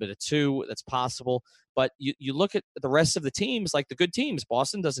plays a little bit of two. That's possible. But you look at the rest of the teams, like the good teams.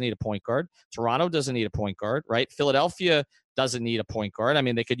 Boston doesn't need a point guard. Toronto doesn't need a point guard, right? Philadelphia doesn't need a point guard.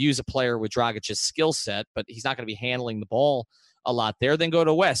 They could use a player with Dragic's skill set, but he's not going to be handling the ball a lot there. Then go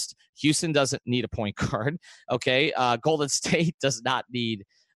to West. Houston doesn't need a point guard. Okay. Golden State does not need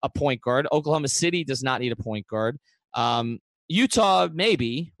a point guard. Oklahoma City does not need a point guard. Utah,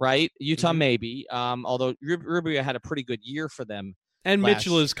 maybe, right? Maybe. Although Rubio had a pretty good year for them. And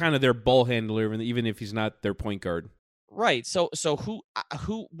Mitchell is kind of their ball handler, even if he's not their point guard. Right. So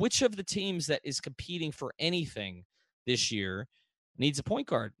which of the teams that is competing for anything this year needs a point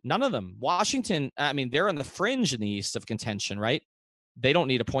guard? None of them. Washington, they're on the fringe in the East of contention, right? They don't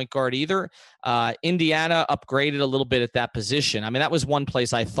need a point guard either. Indiana upgraded a little bit at that position. That was one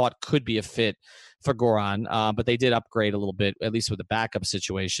place I thought could be a fit for Goran, but they did upgrade a little bit, at least with the backup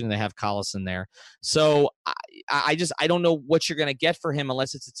situation. They have Collison there. So I don't know what you're going to get for him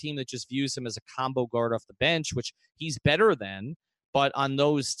unless it's a team that just views him as a combo guard off the bench, which he's better than. But on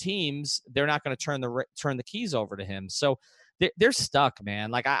those teams, they're not going to turn the keys over to him. So they're stuck,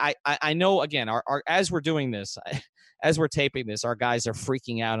 man. Like I know, again, our as we're doing this, as we're taping this, our guys are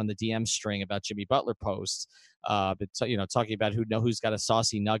freaking out on the DM string about Jimmy Butler posts. But talking about who's got a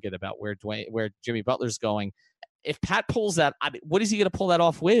saucy nugget about where Jimmy Butler's going. if Pat pulls that, what is he going to pull that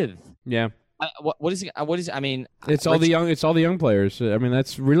off with? Yeah. What is he? I mean, it's all the young. It's all the young players. I mean,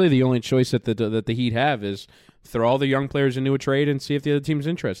 that's really the only choice that the Heat have is throw all the young players into a trade and see if the other team's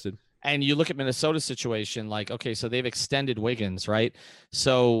interested. And you look at Minnesota's situation, like, okay, so they've extended Wiggins, right?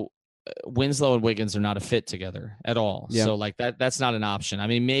 So Winslow and Wiggins are not a fit together at all. Yeah. So like that's not an option. I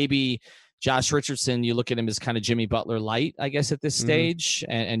mean, maybe Josh Richardson, you look at him as kind of Jimmy Butler light, I guess, at this stage.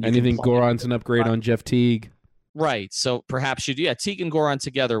 And you think Goran's an upgrade on Jeff Teague? Right. So perhaps Teague and Goran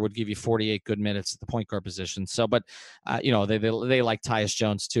together would give you 48 good minutes at the point guard position. So, but they like Tyus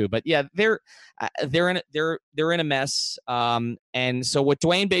Jones too. But yeah, they're in a mess. And so what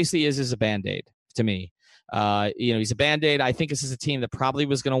Dwyane basically is a Band-Aid to me. He's a Band-Aid. I think this is a team that probably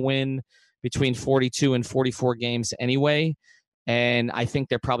was going to win between 42 and 44 games anyway. And I think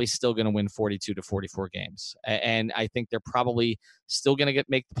they're probably still going to win 42 to 44 games. And I think they're probably still going to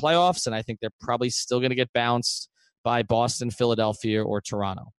make the playoffs. And I think they're probably still going to get bounced by Boston, Philadelphia, or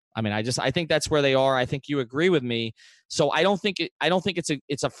Toronto. I mean, I think that's where they are. I think you agree with me. So I don't think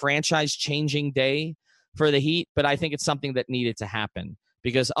it's a franchise changing day for the Heat, but I think it's something that needed to happen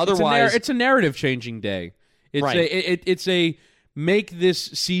because otherwise it's a narrative changing day. It's right. It's a make this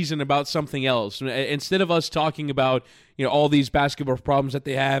season about something else. Instead of us talking about, all these basketball problems that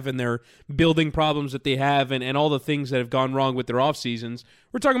they have and their building problems that they have and all the things that have gone wrong with their off seasons,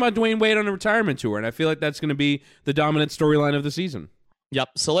 we're talking about Dwyane Wade on a retirement tour. And I feel like that's going to be the dominant storyline of the season. Yep.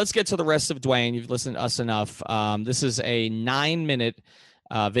 So let's get to the rest of Dwyane. You've listened to us enough. This is a 9-minute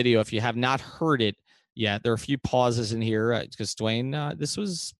video. If you have not heard it yet, there are a few pauses in here because Dwyane, this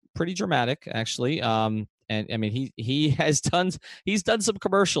was pretty dramatic, actually. And I mean, he's done some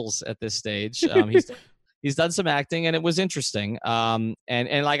commercials at this stage. He's done some acting, and it was interesting. And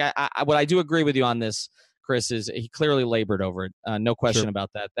like what I do agree with you on this, Chris, is he clearly labored over it. No question about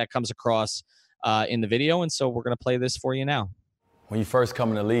that. That comes across in the video, and so we're going to play this for you now. When you first come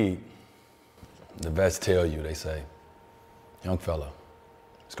in the league, the vets tell you, they say, young fella,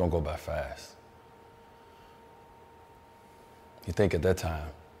 it's going to go by fast. You think at that time,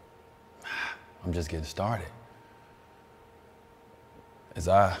 I'm just getting started. As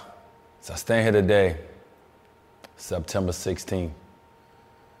I stand here today, September 16th,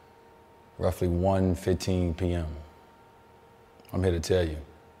 roughly 1:15 p.m., I'm here to tell you,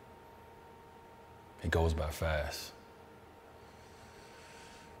 it goes by fast.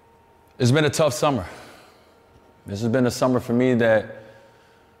 It's been a tough summer. This has been a summer for me that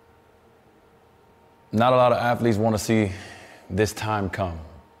not a lot of athletes want to see this time come.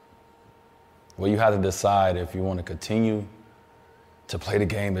 Well, you have to decide if you want to continue to play the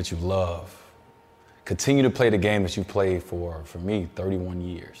game that you love. Continue to play the game that you played for me, 31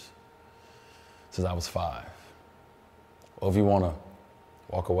 years, since I was 5. Or if you want to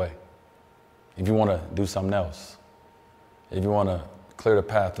walk away. If you want to do something else. If you want to clear the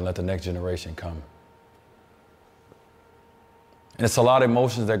path and let the next generation come. And it's a lot of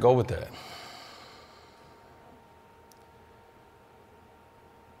emotions that go with that.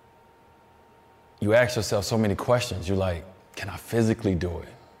 You ask yourself so many questions. You're like, can I physically do it?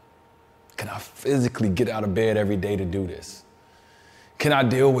 Can I physically get out of bed every day to do this? Can I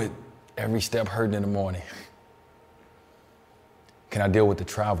deal with every step hurting in the morning? Can I deal with the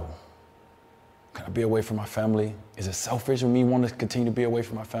travel? Can I be away from my family? Is it selfish of me wanting to continue to be away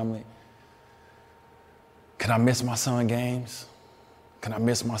from my family? Can I miss my son games? Can I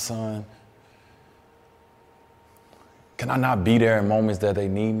miss my son? Can I not be there in moments that they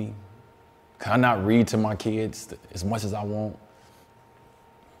need me? Can I not read to my kids as much as I want?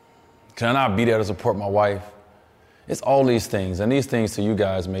 Can I not be there to support my wife? It's all these things, and these things to you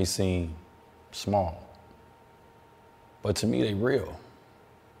guys may seem small, but to me, they real.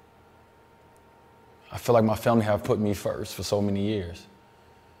 I feel like my family have put me first for so many years,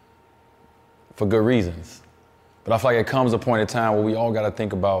 for good reasons. But I feel like it comes a point in time where we all got to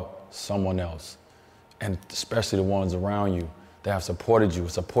think about someone else, and especially the ones around you that have supported you,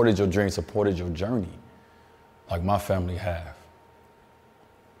 supported your dreams, supported your journey, like my family have.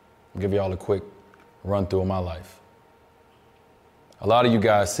 I'll give you all a quick run through of my life. A lot of you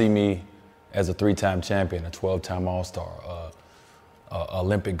guys see me as a 3-time champion, a 12-time All-Star,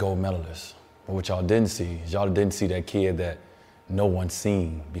 Olympic gold medalist. But what y'all didn't see is y'all didn't see that kid that no one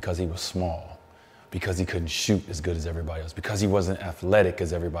seen because he was small, because he couldn't shoot as good as everybody else, because he wasn't athletic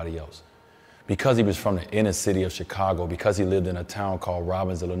as everybody else, because he was from the inner city of Chicago, because he lived in a town called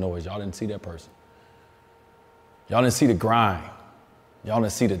Robbins, Illinois. Y'all didn't see that person. Y'all didn't see the grind. Y'all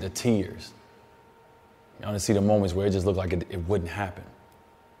didn't see the tears. Y'all didn't see the moments where it just looked like it wouldn't happen.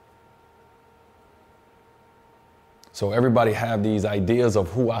 So everybody have these ideas of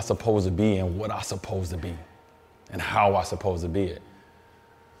who I'm supposed to be and what I'm supposed to be. and how I supposed to be it.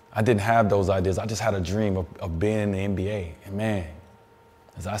 I didn't have those ideas. I just had a dream of being in the NBA. And man,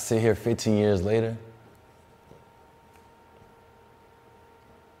 as I sit here 15 years later,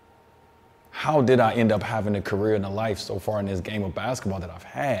 how did I end up having a career and a life so far in this game of basketball that I've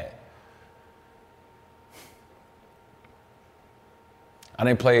had? I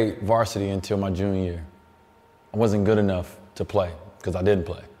didn't play varsity until my junior year. I wasn't good enough to play because I didn't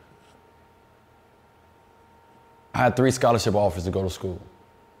play. I had 3 scholarship offers to go to school.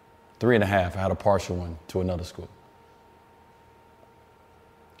 3.5, I had a partial one to another school.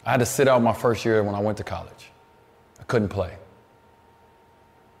 I had to sit out my first year when I went to college. I couldn't play.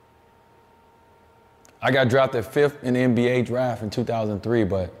 I got drafted 5th in the NBA draft in 2003,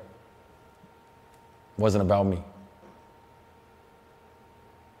 but it wasn't about me.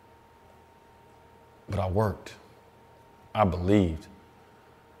 But I worked. I believed.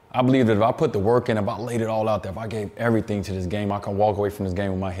 I believed that if I put the work in, if I laid it all out there, if I gave everything to this game, I can walk away from this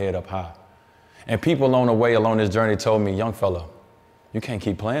game with my head up high. And people along the way, along this journey told me, young fella, you can't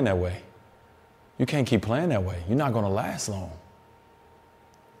keep playing that way. You can't keep playing that way. You're not going to last long.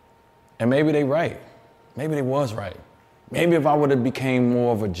 And maybe they right. Maybe they was right. Maybe if I would have became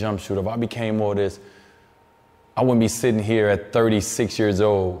more of a jump shooter, if I became more of this, I wouldn't be sitting here at 36 years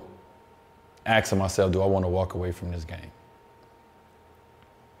old asking myself, do I want to walk away from this game?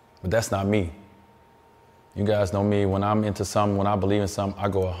 But that's not me. You guys know me. When I'm into something, when I believe in something, I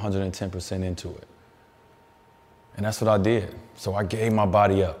go 110% into it. And that's what I did. So I gave my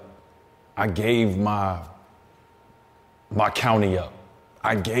body up. I gave my county up.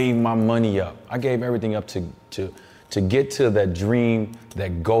 I gave my money up. I gave everything up to get to that dream,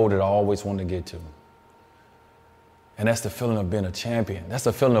 that goal that I always wanted to get to. And that's the feeling of being a champion. That's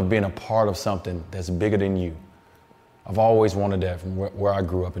the feeling of being a part of something that's bigger than you. I've always wanted that from where I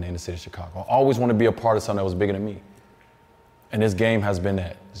grew up in the inner city of Chicago. I always wanted to be a part of something that was bigger than me. And this game has been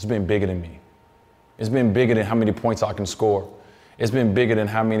that. It's been bigger than me. It's been bigger than how many points I can score. It's been bigger than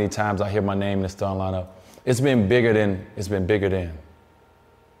how many times I hear my name in the starting lineup. It's been bigger than.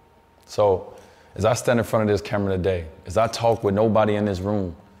 So as I stand in front of this camera today, as I talk with nobody in this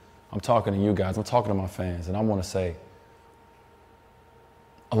room, I'm talking to you guys, I'm talking to my fans, and I want to say,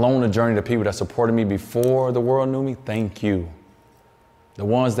 along the journey, the people that supported me before the world knew me, thank you. The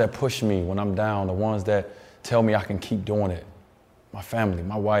ones that push me when I'm down, the ones that tell me I can keep doing it. My family,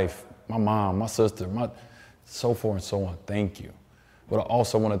 my wife, my mom, my sister, so forth and so on, thank you. But I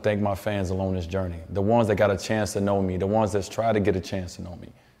also want to thank my fans along this journey, the ones that got a chance to know me, the ones that's tried to get a chance to know me.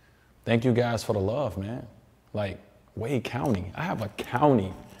 Thank you guys for the love, man. Like, Wade County, I have a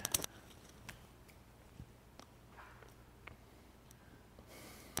county.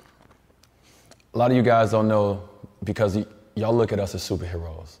 A lot of you guys don't know because y'all look at us as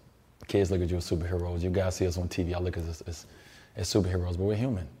superheroes. Kids look at you as superheroes. You guys see us on TV, y'all look at us as superheroes, but we're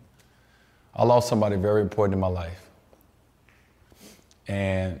human. I lost somebody very important in my life.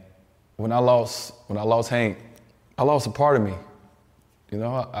 And when I lost Hank, I lost a part of me. You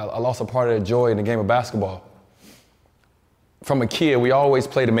know, I lost a part of that joy in the game of basketball. From a kid, we always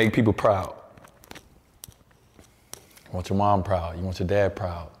play to make people proud. You want your mom proud, you want your dad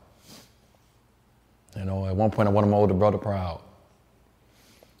proud. You know, at one point I wanted my older brother proud.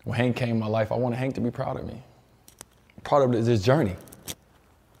 When Hank came in my life, I wanted Hank to be proud of me. Part of this journey.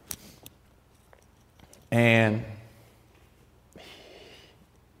 And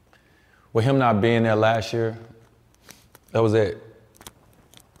with him not being there last year, that was it.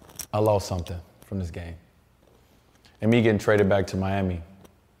 I lost something from this game. And me getting traded back to Miami,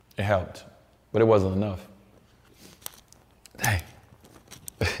 it helped, but it wasn't enough. Dang.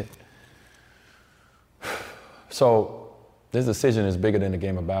 So this decision is bigger than the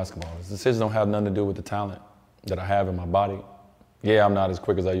game of basketball. This decision don't have nothing to do with the talent that I have in my body. Yeah, I'm not as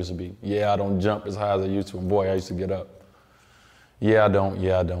quick as I used to be. Yeah, I don't jump as high as I used to, and boy, I used to get up. Yeah, I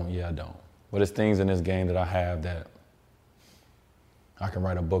don't. But it's things in this game that I have that I can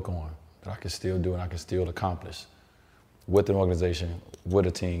write a book on, that I can still do and I can still accomplish with an organization, with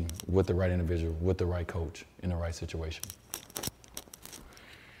a team, with the right individual, with the right coach, in the right situation.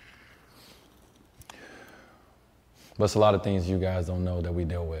 But it's a lot of things you guys don't know that we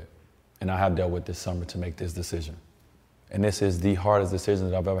deal with. And I have dealt with this summer to make this decision. And this is the hardest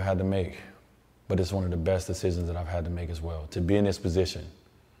decision that I've ever had to make. But it's one of the best decisions that I've had to make as well. To be in this position.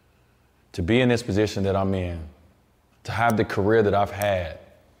 To be in this position that I'm in. To have the career that I've had.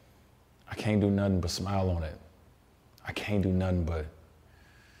 I can't do nothing but smile on it. I can't do nothing but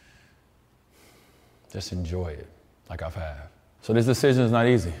just enjoy it like I've had. So this decision is not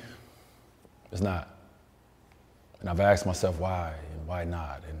easy. It's not. And I've asked myself why and why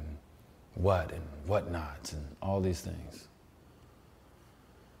not. And what and whatnots and all these things.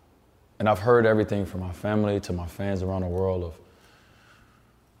 And I've heard everything from my family to my fans around the world of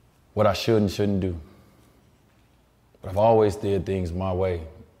what I should and shouldn't do. But I've always did things my way.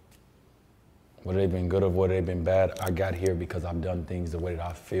 Whether they've been good or whether they've been bad, I got here because I've done things the way that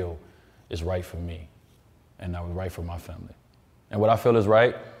I feel is right for me and that was right for my family. And what I feel is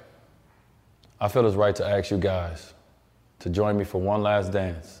right, I feel it's right to ask you guys to join me for one last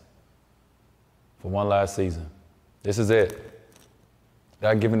dance, for one last season. This is it.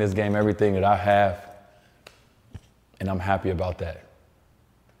 I've given this game everything that I have, and I'm happy about that.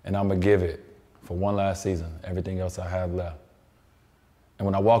 And I'm gonna give it for one last season, everything else I have left. And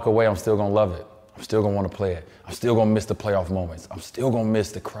when I walk away, I'm still gonna love it. I'm still gonna wanna play it. I'm still gonna miss the playoff moments. I'm still gonna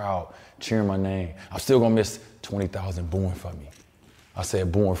miss the crowd cheering my name. I'm still gonna miss 20,000 booing for me. I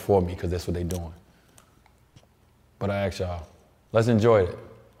said booing for me because that's what they're doing. But I ask y'all, let's enjoy it.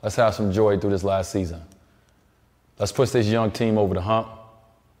 Let's have some joy through this last season. Let's push this young team over the hump,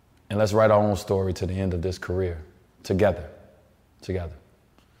 and let's write our own story to the end of this career, together.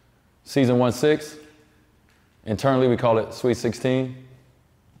 Season 1-6, internally we call it Sweet 16.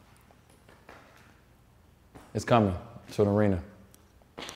 It's coming to an arena.